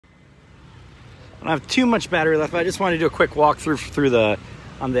I don't have too much battery left, but I just wanted to do a quick walkthrough through the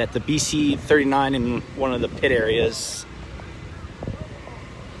at the Bc39 in one of the pit areas.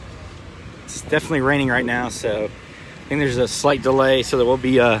 It's definitely raining right now, so I think there's a slight delay, so there will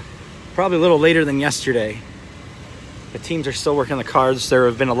be probably a little later than yesterday. The teams are still working on the cars. There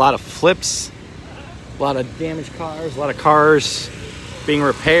have been a lot of flips, a lot of damaged cars, a lot of cars being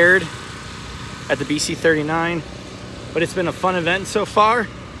repaired at the Bc39, but it's been a fun event so far.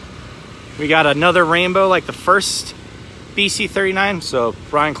 We got another rainbow like the first Bc39, so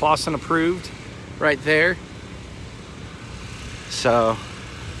Brian Clausen approved right there. So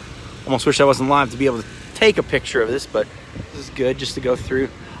almost wish I wasn't live to be able to take a picture of this, but this is good just to go through.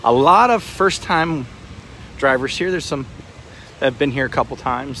 A lot of first-time drivers here. There's some that have been here a couple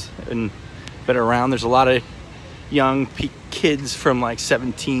times and been around. There's a lot of young kids from like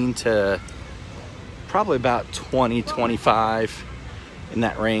 17 to probably about 20, 25 in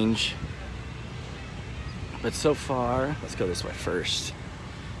that range. But so far, let's go this way first.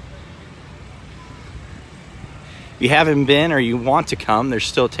 If you haven't been or you want to come, there's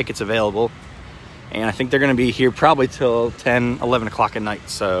still tickets available. And I think they're going to be here probably till 10, 11 o'clock at night.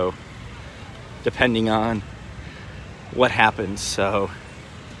 So depending on what happens. So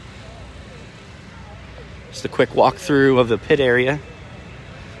just a quick walkthrough of the pit area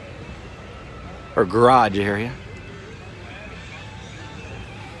or garage area.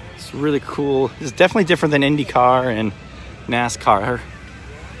 It's really cool. It's definitely different than IndyCar and NASCAR,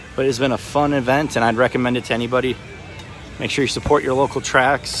 but it's been a fun event and I'd recommend it to anybody. Make sure you support your local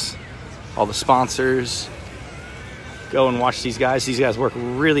tracks, all the sponsors. Go and watch these guys. These guys work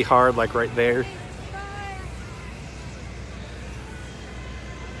really hard, like right there.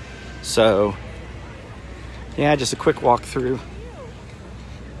 So, yeah, just a quick walkthrough.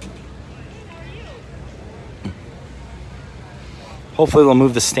 Hopefully they'll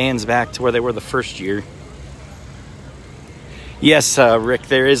move the stands back to where they were the first year. Yes, Rick,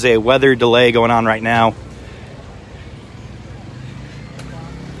 there is a weather delay going on right now.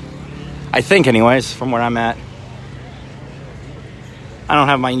 I think anyways, from where I'm at. I don't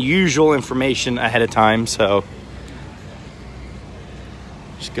have my usual information ahead of time, so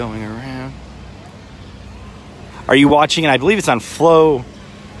just going around. Are you watching it? I believe it's on Flow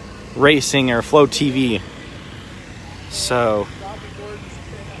Racing or Flow TV. So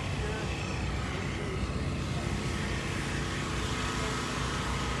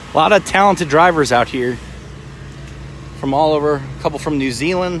a lot of talented drivers out here from all over. A couple from New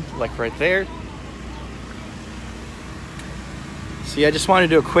Zealand, like right there. So yeah, I just wanted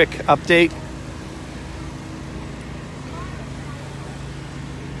to do a quick update.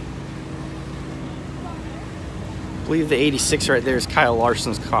 I believe the 86 right there is Kyle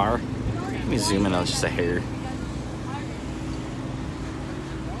Larson's car. Let me zoom in on just a hair.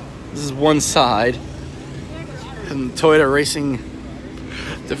 This is one side, and the Toyota Racing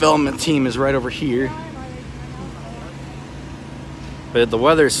development team is right over here. But the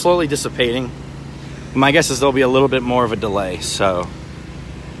weather is slowly dissipating. My guess is there'll be a little bit more of a delay, so.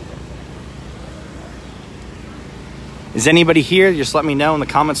 Is anybody here? Just let me know in the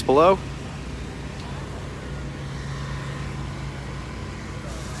comments below.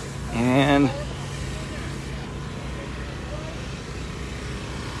 And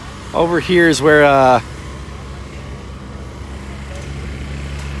over here is where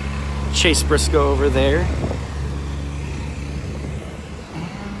Chase Briscoe over there.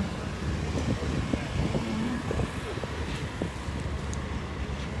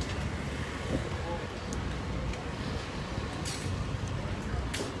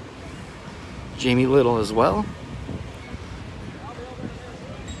 Jamie Little as well.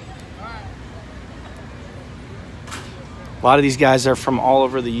 A lot of these guys are from all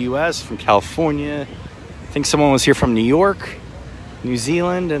over the U.S., from California. I think someone was here from New York, New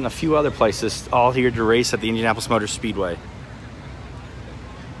Zealand, and a few other places, all here to race at the Indianapolis Motor Speedway.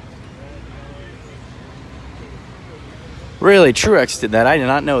 Really, Truex did that. I did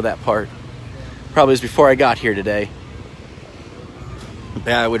not know that part. Probably was before I got here today.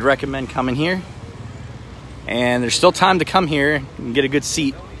 But I would recommend coming here. And there's still time to come here and get a good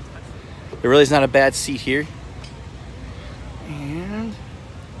seat. There really is not a bad seat here. And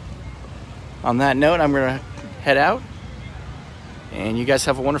on that note, I'm going to head out. And you guys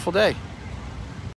have a wonderful day.